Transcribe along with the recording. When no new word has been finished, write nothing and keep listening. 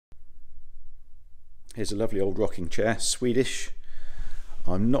Here's a lovely old rocking chair, Swedish.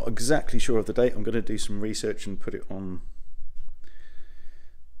 I'm not exactly sure of the date. I'm going to do some research and put it on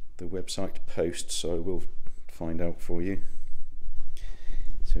the website post, so I will find out for you.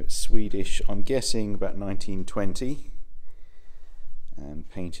 So it's Swedish, I'm guessing about 1920, and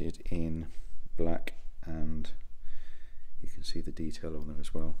painted in black, and you can see the detail on there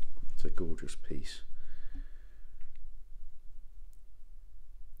as well. It's a gorgeous piece.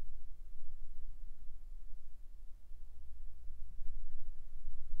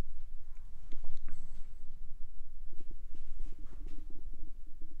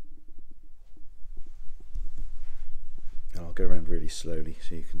 I'll go around really slowly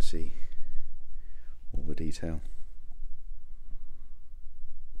so you can see all the detail.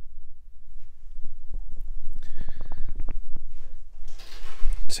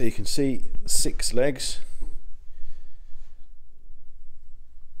 So you can see 6 legs.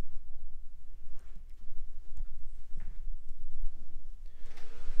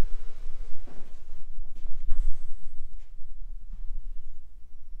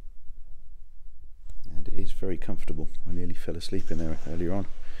 And it is very comfortable. I nearly fell asleep in there earlier on.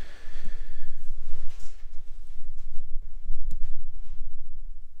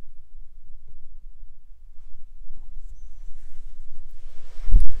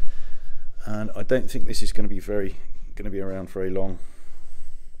 And I don't think this is going to be around very long.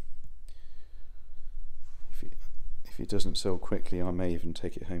 If it doesn't sell quickly, I may even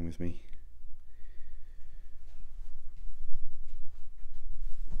take it home with me.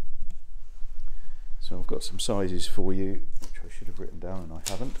 So I've got some sizes for you, which I should have written down and I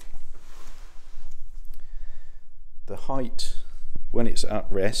haven't. The height, when it's at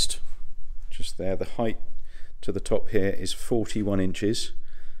rest, just there, the height to the top here is 41 inches.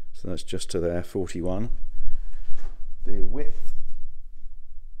 So that's just to there, 41. The width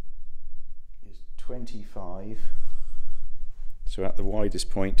is 25. So at the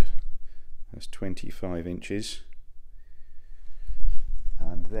widest point, that's 25 inches.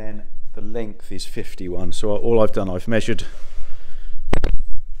 And then the length is 51. So all I've done, I've measured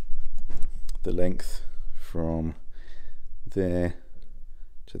the length from there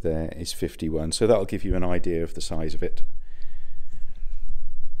to there is 51. So that'll give you an idea of the size of it.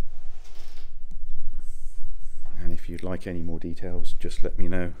 And if you'd like any more details, just let me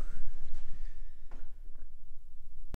know.